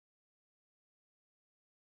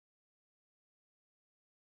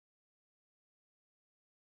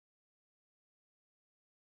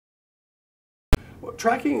Well,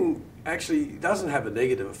 tracking actually doesn't have a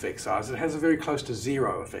negative effect size. It has a very close to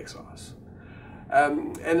zero effect size.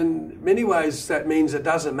 And in many ways that means it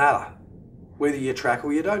doesn't matter whether you track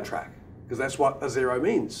or you don't track, because that's what a zero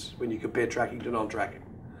means when you compare tracking to non-tracking.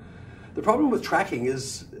 The problem with tracking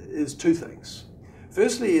is two things.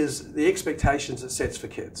 Firstly is the expectations it sets for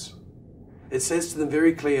kids. It says to them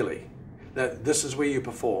very clearly that this is where you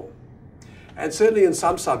perform. And certainly in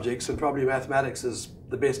some subjects, and probably mathematics is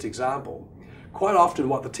the best example, quite often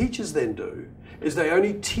what the teachers then do is they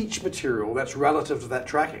only teach material that's relative to that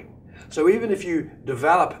tracking. So even if you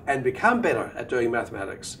develop and become better at doing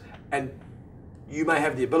mathematics, and you may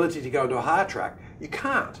have the ability to go into a higher track, you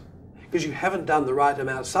can't, because you haven't done the right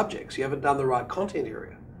amount of subjects, you haven't done the right content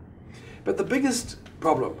area. But the biggest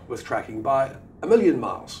problem with tracking by a million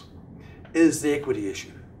miles is the equity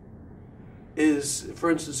issue.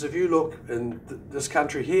 For instance, if you look in this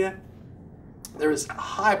country here, there is a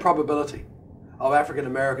high probability of African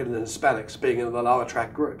American and Hispanics being in the lower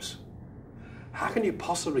track groups. How can you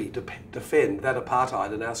possibly defend that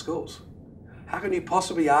apartheid in our schools? How can you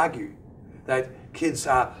possibly argue that kids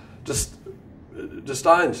are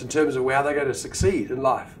destined in terms of how they're going to succeed in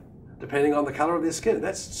life, depending on the colour of their skin?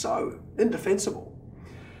 That's so indefensible.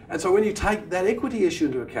 And so when you take that equity issue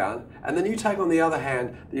into account, and then you take on the other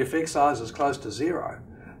hand the effect size is close to zero,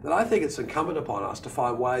 then I think it's incumbent upon us to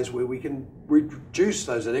find ways where we can reduce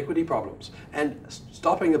those inequity problems. And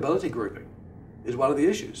stopping ability grouping is one of the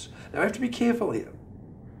issues. Now we have to be careful here.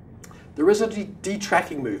 There is a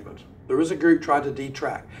detracking movement. There is a group trying to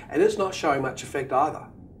detrack, and it's not showing much effect either.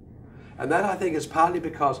 And that I think is partly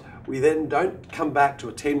because we then don't come back to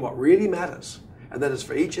attend what really matters, and that is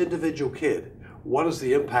for each individual kid, what is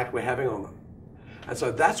the impact we're having on them? And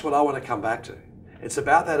so that's what I want to come back to. It's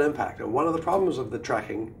about that impact. And one of the problems of the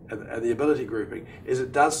tracking and the ability grouping is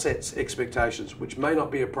it does set expectations which may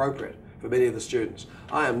not be appropriate for many of the students.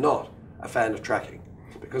 I am not a fan of tracking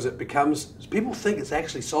because it becomes, people think it's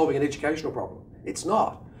actually solving an educational problem. It's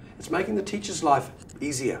not. It's making the teacher's life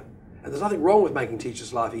easier. And there's nothing wrong with making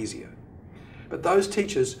teachers' life easier. But those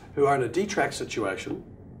teachers who are in a detrack situation,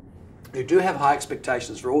 who do have high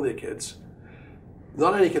expectations for all their kids,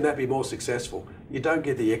 not only can that be more successful, you don't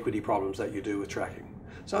get the equity problems that you do with tracking.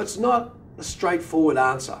 So it's not a straightforward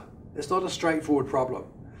answer. It's not a straightforward problem.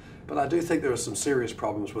 But I do think there are some serious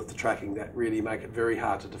problems with the tracking that really make it very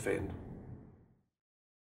hard to defend.